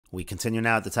We continue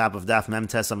now at the top of Daf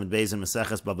Memtes Amid Beis in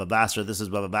Meseches Bava Basra. This is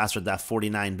Bava Basra Daf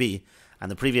 49b. On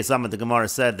the previous Amid, the Gemara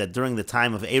said that during the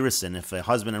time of Erisin, if a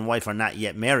husband and wife are not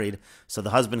yet married, so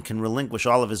the husband can relinquish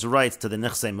all of his rights to the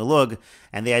Nichsei Milug,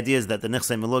 and the idea is that the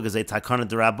Nichsei Milug is a Takana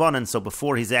D'Rabbanan, so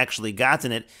before he's actually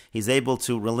gotten it, he's able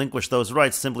to relinquish those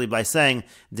rights simply by saying,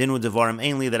 Dinu Devarim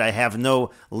Ainli, that I have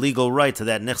no legal right to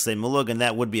that Nichsei Milug, and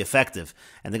that would be effective.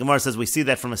 And the Gemara says we see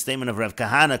that from a statement of Rav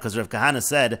Kahana, because Rav Kahana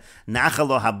said,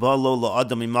 Nachalo habalo lo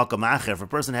adam imakam acher. If a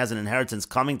person has an inheritance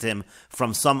coming to him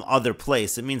from some other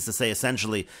place, it means to say essentially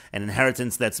an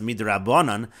inheritance that's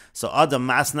midrabanan. So adam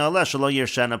masna aleh shelo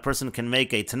yirshan. A person can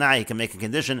make a tanai, he can make a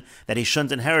condition that he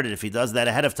shouldn't inherit it. If he does that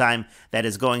ahead of time, that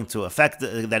is going to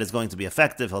be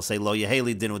effective. He'll say lo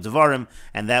yeheli dinu devarim,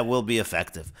 and that will be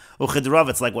effective. Uchid Rav,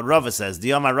 it's like what Rava says.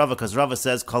 Diyama Rava, because Rava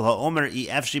says kol haomer I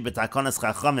efshi b'takonas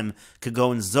chachamim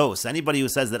kagon zos. Anybody who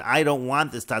says that I don't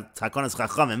want this takonas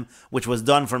chachamim, which was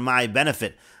done for my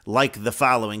benefit, like the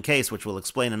following case, which we'll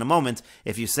explain in a moment.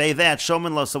 If you say that,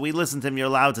 shomin lo, so we listen to him, you're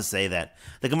allowed to say that.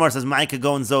 The Gemara says, Maika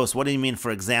gon zos, what do you mean, for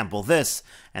example, this?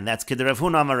 And that's Kid Rav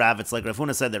Huna Amar Rav. It's like Rav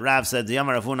Huna said that Rav said,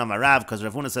 Diyamar Rav Huna Amar Rav, because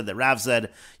Rav Huna said that Rav said,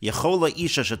 Yechola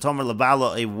isha shetomer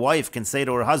lebala, a wife can say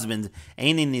to her husband,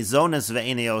 Eini nizones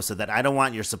ve'eini osa, that I don't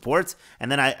want your support,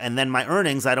 and then my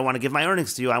earnings, I don't want to give my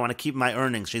earnings to you, I want to keep my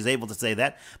earnings. She's able to say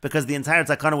that, because the entire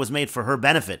takana was made for her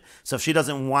benefit. So if she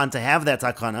doesn't want to have that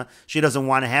takana, she doesn't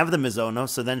want to have the mizono,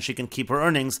 so then she can keep her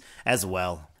earnings as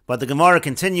well. But the Gemara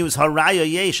continues,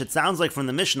 Haraya yesh. It sounds like from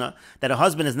the Mishnah that a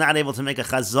husband is not able to make a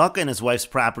chazaka in his wife's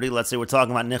property. Let's say we're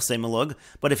talking about nichsei milug.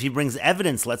 But if he brings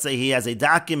evidence, let's say he has a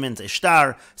document, a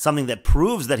shtar, something that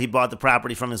proves that he bought the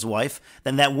property from his wife,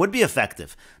 then that would be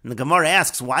effective. And the Gemara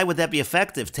asks, why would that be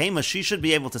effective? Tema, she should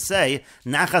be able to say,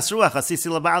 Nachas ruach asisi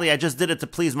labali, I just did it to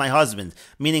please my husband.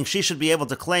 Meaning she should be able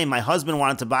to claim, my husband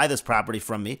wanted to buy this property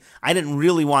from me. I didn't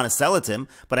really want to sell it to him,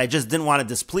 but I just didn't want to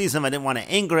displease him. I didn't want to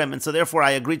anger him, and so therefore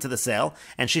I agreed to the sale,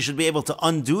 and she should be able to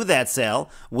undo that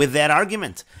sale with that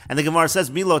argument. And the Gemara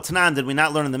says, Milo Tanan, did we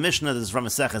not learn in the Mishnah, this is from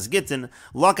Meseches Gittin,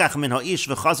 Lokach min ha'ish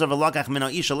v'chazar v'lokach min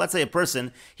ha'isha. Let's say a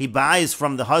person, he buys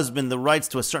from the husband the rights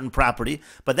to a certain property,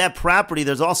 but that property,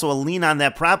 there's also a lien on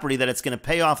that property that it's going to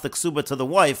pay off the ksuba to the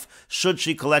wife, should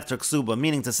she collect her ksuba.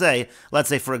 Meaning to say, let's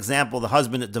say for example, the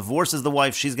husband divorces the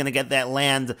wife, she's going to get that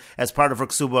land as part of her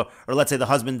ksuba, or let's say the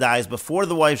husband dies before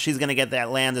the wife, she's going to get that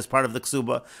land as part of the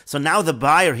ksuba. So now the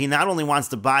buyer, he not only wants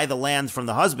to buy the land from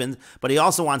the husband, but he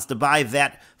also wants to buy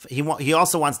that. He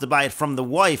also wants to buy it from the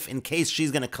wife in case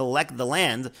she's going to collect the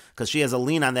land, because she has a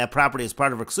lien on that property as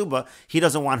part of her ksuba. He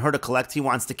doesn't want her to collect. He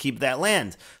wants to keep that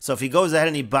land. So if he goes ahead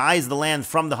and he buys the land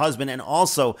from the husband and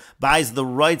also buys the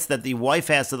rights that the wife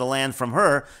has to the land from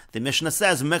her, the Mishnah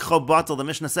says, Mecho Batal, the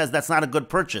Mishnah says that's not a good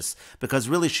purchase, because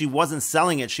really she wasn't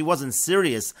selling it. She wasn't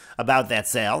serious about that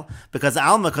sale,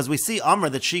 because we see Amr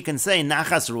that she can say,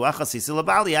 Nachas ruach asisi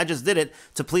labali, I just did it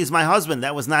to please my husband.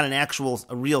 That was not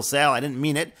a real sale. I didn't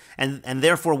mean it. And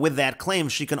therefore, with that claim,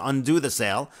 she can undo the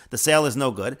sale. The sale is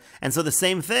no good. And so the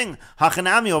same thing,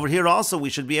 Hachanami over here also, we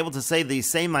should be able to say the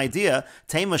same idea.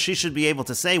 Tema, she should be able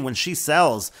to say when she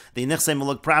sells the Nichsei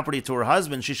Milug property to her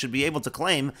husband, she should be able to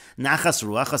claim, Nachas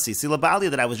ruach asisi labali,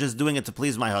 that I was just doing it to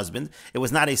please my husband. It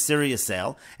was not a serious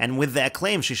sale. And with that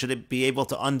claim, she should be able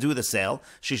to undo the sale.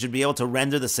 She should be able to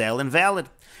render the sale invalid.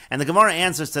 And the Gemara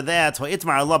answers to that, but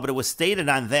it was stated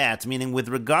on that, meaning with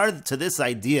regard to this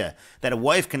idea that a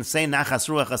wife can say Nachas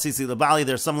ruach asisi labali,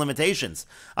 there's some limitations.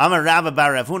 Amar Rava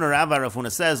bar Rav Huna, Rav Huna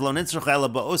says, Lo nitzruch ela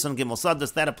ba'osan gimel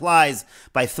sadas, that applies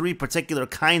by three particular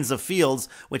kinds of fields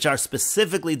which are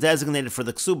specifically designated for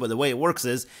the ksuba. The way it works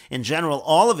is, in general,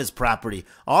 all of his property,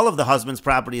 all of the husband's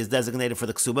property is designated for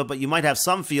the ksuba, but you might have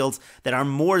some fields that are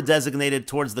more designated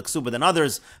towards the ksuba than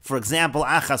others. For example,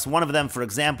 achas, one of them, for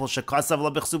example, shekasav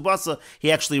la b'chsubasa,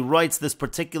 he actually writes this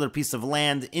particular piece of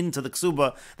land into the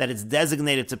ksuba that it's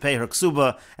designated to pay her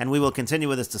ksuba, and we will continue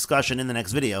with this discussion in the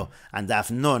next video on Daf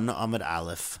Nun Amud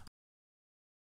Aleph.